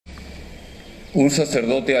Un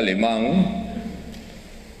sacerdote alemán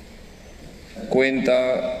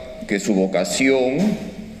cuenta que su vocación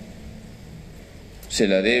se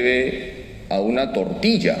la debe a una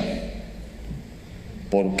tortilla.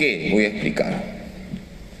 ¿Por qué? Voy a explicar.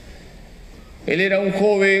 Él era un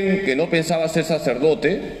joven que no pensaba ser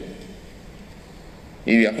sacerdote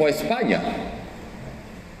y viajó a España.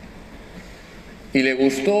 Y le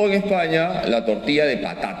gustó en España la tortilla de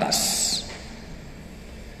patatas.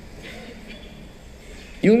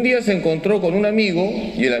 Y un día se encontró con un amigo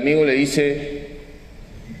y el amigo le dice: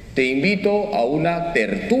 te invito a una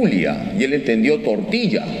tertulia. Y él entendió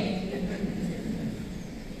tortilla.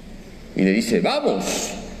 Y le dice: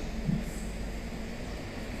 vamos.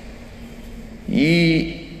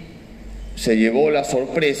 Y se llevó la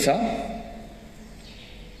sorpresa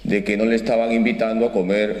de que no le estaban invitando a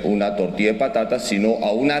comer una tortilla de patatas, sino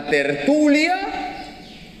a una tertulia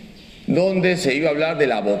donde se iba a hablar de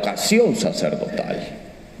la vocación sacerdotal.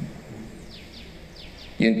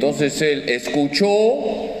 Y entonces él escuchó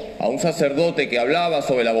a un sacerdote que hablaba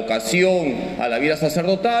sobre la vocación a la vida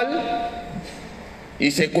sacerdotal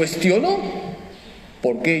y se cuestionó: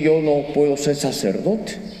 ¿por qué yo no puedo ser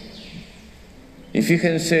sacerdote? Y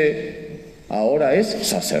fíjense, ahora es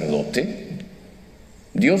sacerdote.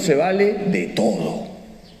 Dios se vale de todo.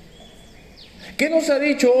 ¿Qué nos ha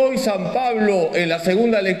dicho hoy San Pablo en la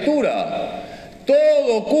segunda lectura?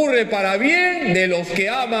 Todo ocurre para bien de los que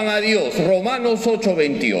aman a Dios. Romanos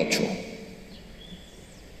 8:28.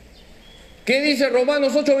 ¿Qué dice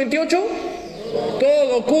Romanos 8:28?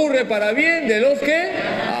 Todo ocurre para bien de los que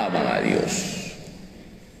aman a Dios.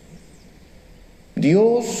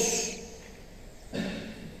 Dios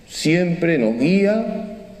siempre nos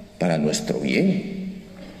guía para nuestro bien.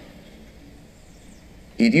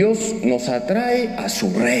 Y Dios nos atrae a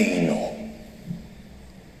su reino.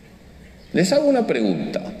 Les hago una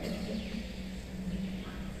pregunta.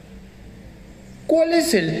 ¿Cuál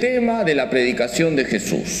es el tema de la predicación de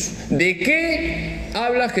Jesús? ¿De qué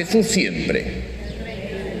habla Jesús siempre?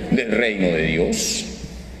 Del reino de Dios.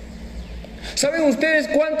 ¿Saben ustedes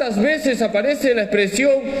cuántas veces aparece la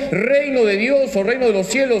expresión reino de Dios o reino de los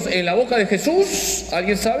cielos en la boca de Jesús?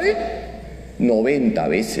 ¿Alguien sabe? 90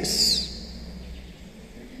 veces.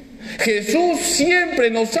 Jesús siempre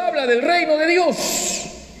nos habla del reino de Dios.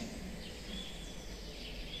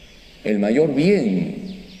 El mayor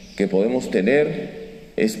bien que podemos tener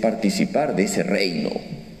es participar de ese reino.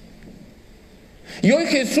 Y hoy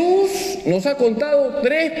Jesús nos ha contado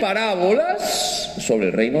 3 parábolas sobre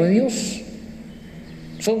el reino de Dios.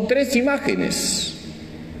 Son 3 imágenes.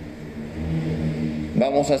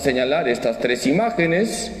 Vamos a señalar estas 3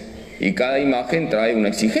 imágenes y cada imagen trae una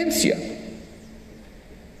exigencia.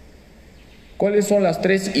 ¿Cuáles son las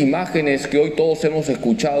 3 imágenes que hoy todos hemos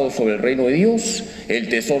escuchado sobre el reino de Dios? El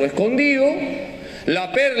tesoro escondido,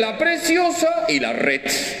 la perla preciosa y la red.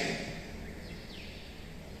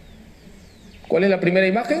 ¿Cuál es la primera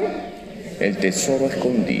imagen? El tesoro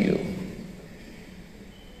escondido.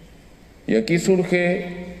 Y aquí surge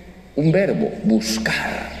un verbo: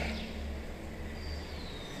 buscar.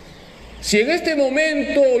 Si en este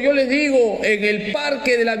momento yo les digo, en el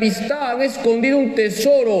parque de la amistad han escondido un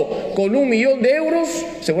tesoro con 1.000.000 de euros,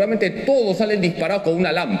 seguramente todos salen disparados con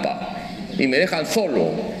una lámpara y me dejan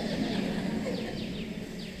solo.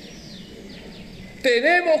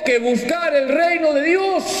 Tenemos que buscar el reino de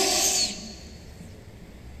Dios.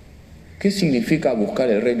 ¿Qué significa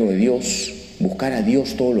buscar el reino de Dios? Buscar a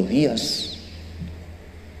Dios todos los días.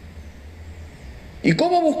 ¿Y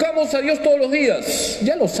cómo buscamos a Dios todos los días?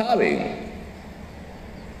 Ya lo saben.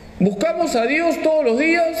 Buscamos a Dios todos los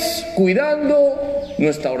días cuidando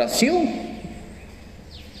nuestra oración,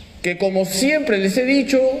 que como siempre les he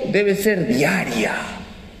dicho, debe ser diaria.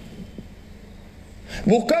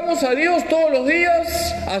 Buscamos a Dios todos los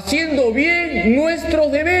días haciendo bien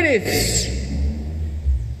nuestros deberes.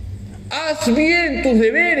 Haz bien tus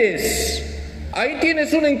deberes. Ahí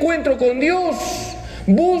tienes un encuentro con Dios.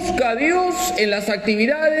 Busca a Dios en las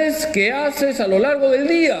actividades que haces a lo largo del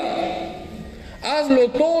día. Hazlo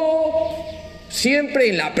todo siempre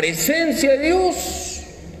en la presencia de Dios.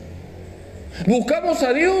 Buscamos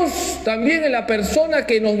a Dios también en la persona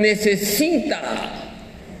que nos necesita.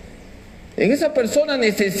 En esa persona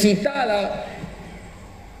necesitada,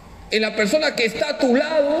 en la persona que está a tu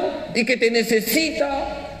lado y que te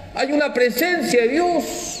necesita, hay una presencia de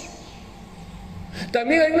Dios.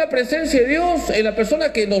 También hay una presencia de Dios en la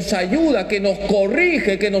persona que nos ayuda, que nos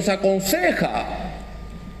corrige, que nos aconseja.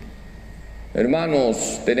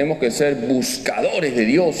 Hermanos, tenemos que ser buscadores de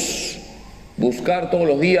Dios, buscar todos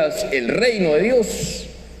los días el reino de Dios.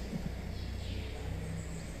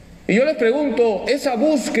 Y yo les pregunto, esa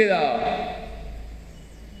búsqueda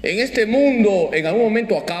en este mundo en algún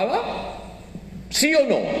momento acaba? ¿Sí o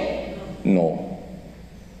no? No.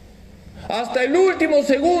 Hasta el último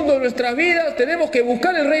segundo de nuestras vidas tenemos que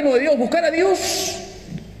buscar el reino de Dios, buscar a Dios.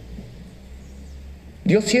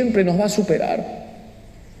 Dios siempre nos va a superar.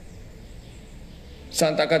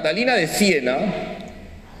 Santa Catalina de Siena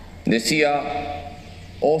decía: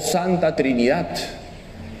 oh Santa Trinidad,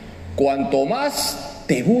 cuanto más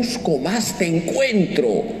te busco, más te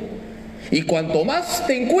encuentro. Y cuanto más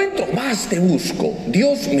te encuentro, más te busco.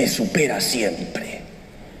 Dios me supera siempre.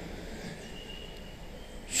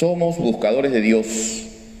 Somos buscadores de Dios.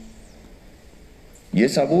 Y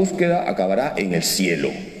esa búsqueda acabará en el cielo.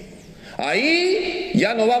 Ahí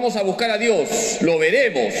ya no vamos a buscar a Dios, lo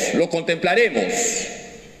veremos, lo contemplaremos.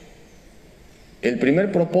 El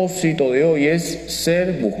primer propósito de hoy es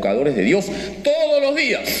ser buscadores de Dios todos los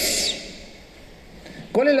días.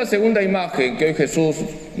 ¿Cuál es la segunda imagen que hoy Jesús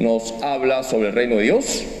nos habla sobre el reino de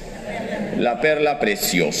Dios? La perla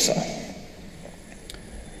preciosa.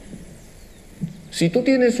 Si tú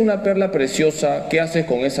tienes una perla preciosa, ¿qué haces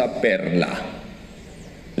con esa perla?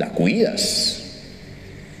 La cuidas.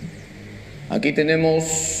 Aquí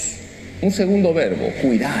tenemos un segundo verbo: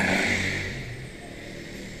 cuidar.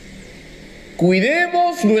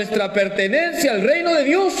 Cuidemos nuestra pertenencia al reino de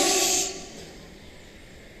Dios.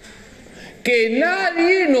 Que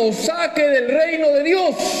nadie nos saque del reino de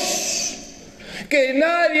Dios. Que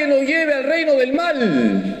nadie nos lleve al reino del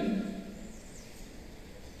mal.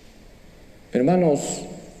 Hermanos,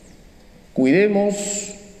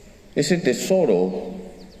 cuidemos ese tesoro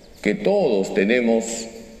que todos tenemos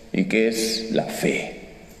y que es la fe.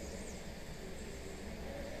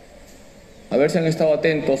 A ver si han estado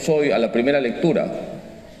atentos hoy a la primera lectura.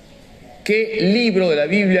 ¿Qué libro de la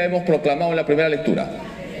Biblia hemos proclamado en la primera lectura?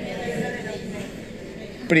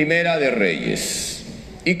 Primera de Reyes.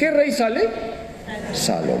 ¿Y qué rey sale?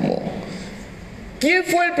 Salomón. ¿Quién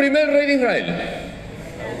fue el primer rey de Israel?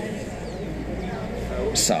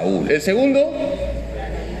 Saúl. El segundo,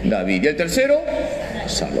 David. Y el tercero,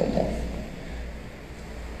 Salomón.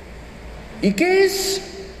 ¿Y qué es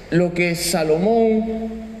lo que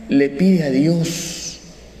Salomón le pide a Dios?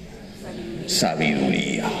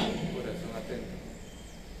 Sabiduría.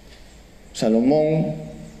 Salomón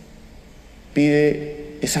pide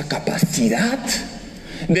esa capacidad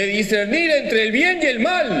de discernir entre el bien y el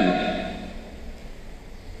mal.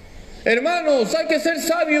 Hermanos, hay que ser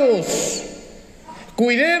sabios.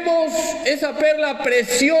 Cuidemos esa perla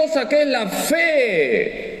preciosa que es la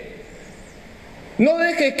fe. No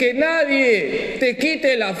dejes que nadie te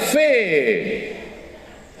quite la fe.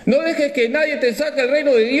 No dejes que nadie te saque el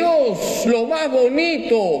reino de Dios. Lo más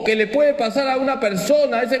bonito que le puede pasar a una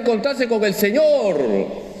persona es encontrarse con el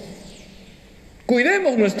Señor.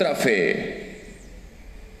 Cuidemos nuestra fe.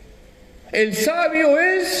 El sabio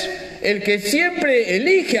es el que siempre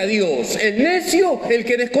elige a Dios. El necio, el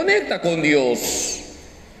que desconecta con Dios.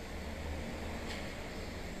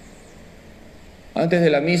 Antes de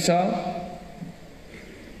la misa,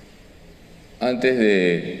 antes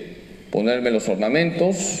de ponerme los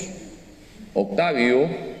ornamentos, Octavio,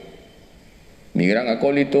 mi gran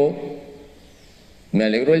acólito, me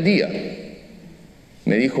alegró el día.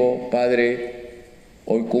 Me dijo: Padre,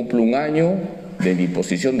 hoy cumplo un año de mi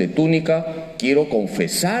posición de túnica, quiero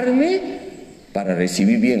confesarme para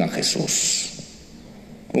recibir bien a Jesús.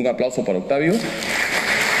 Un aplauso para Octavio.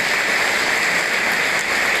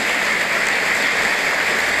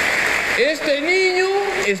 Este niño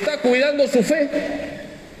está cuidando su fe.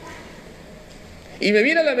 Y me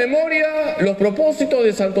viene a la memoria los propósitos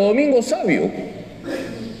de Santo Domingo Sabio.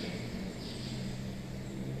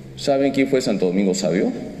 ¿Saben quién fue Santo Domingo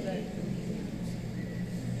Sabio?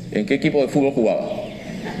 ¿En qué equipo de fútbol jugaba?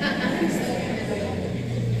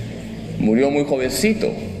 Murió muy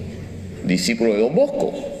jovencito, discípulo de Don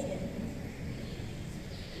Bosco.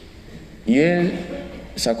 Y él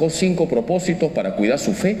sacó 5 propósitos para cuidar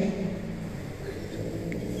su fe.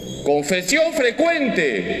 Confesión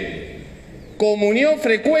frecuente, comunión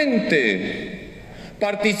frecuente,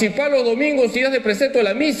 participar los domingos y días de precepto de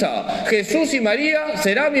la misa. Jesús y María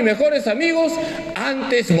serán mis mejores amigos,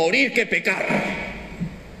 antes morir que pecar.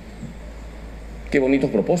 Qué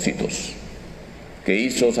bonitos propósitos que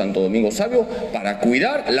hizo Santo Domingo Sabio para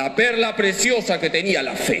cuidar la perla preciosa que tenía,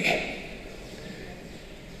 la fe.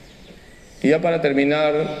 Y ya para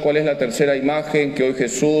terminar, ¿cuál es la tercera imagen que hoy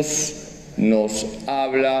Jesús nos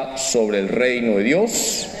habla sobre el reino de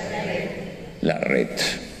Dios? La red.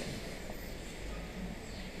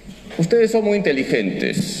 Ustedes son muy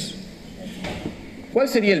inteligentes. ¿Cuál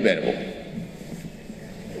sería el verbo?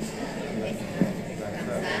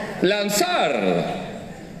 Lanzar.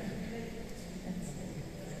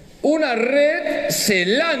 una red se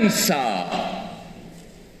lanza.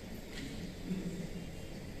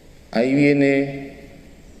 Ahí viene,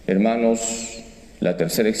 hermanos, la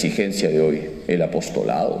tercera exigencia de hoy, el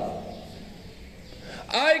apostolado.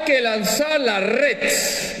 Hay que lanzar la red.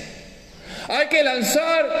 Hay que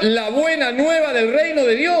lanzar la buena nueva del reino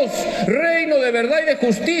de Dios, reino de verdad y de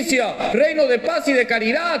justicia, reino de paz y de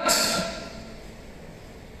caridad.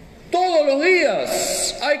 Todos los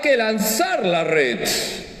días hay que lanzar la red.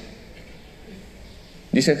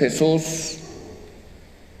 Dice Jesús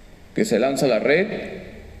que se lanza la red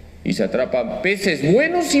y se atrapan peces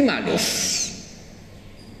buenos y malos.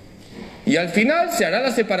 Y al final se hará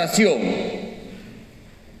la separación.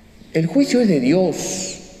 El juicio es de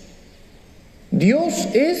Dios. Dios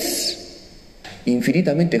es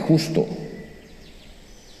infinitamente justo.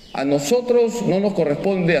 A nosotros no nos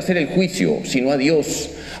corresponde hacer el juicio, sino a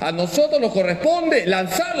Dios. A nosotros nos corresponde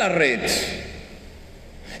lanzar la red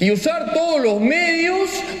y usar todos los medios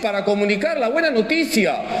para comunicar la buena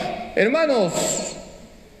noticia. Hermanos,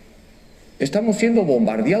 estamos siendo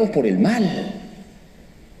bombardeados por el mal.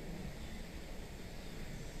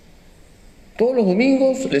 Todos los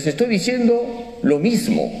domingos les estoy diciendo lo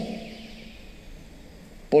mismo,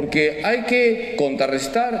 porque hay que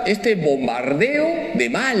contrarrestar este bombardeo de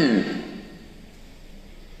mal.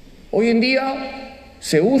 Hoy en día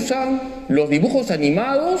se usan los dibujos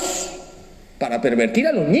animados para pervertir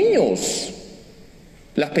a los niños,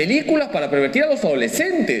 las películas para pervertir a los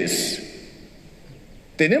adolescentes.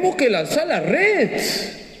 Tenemos que lanzar la red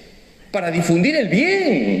para difundir el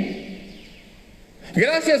bien.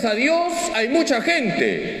 Gracias a Dios hay mucha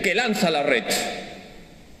gente que lanza la red.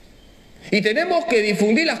 Y tenemos que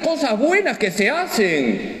difundir las cosas buenas que se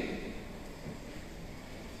hacen.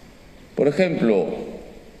 Por ejemplo,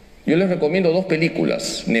 yo les recomiendo 2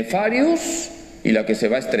 películas, Nefarious y la que se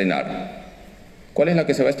va a estrenar. ¿Cuál es la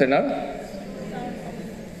que se va a estrenar?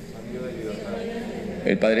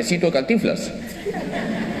 El Padrecito de Cantinflas.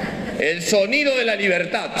 El sonido de la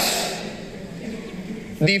libertad.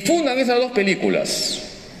 Difundan esas 2 películas.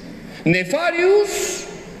 Nefarious,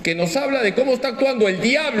 que nos habla de cómo está actuando el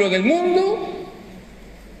diablo en el mundo,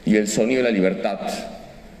 y el sonido de la libertad,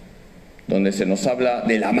 donde se nos habla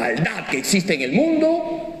de la maldad que existe en el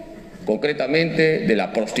mundo, concretamente de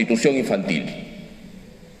la prostitución infantil.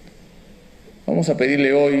 Vamos a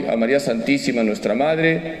pedirle hoy a María Santísima, nuestra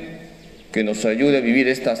Madre, que nos ayude a vivir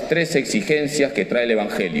estas 3 exigencias que trae el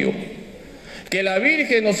Evangelio. Que la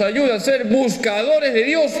Virgen nos ayude a ser buscadores de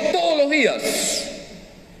Dios todos los días.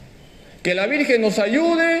 Que la Virgen nos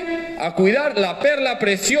ayude a cuidar la perla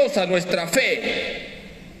preciosa, nuestra fe.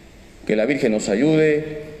 Que la Virgen nos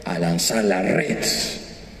ayude a lanzar la red,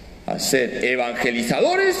 a ser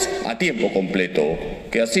evangelizadores a tiempo completo.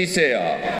 Que así sea.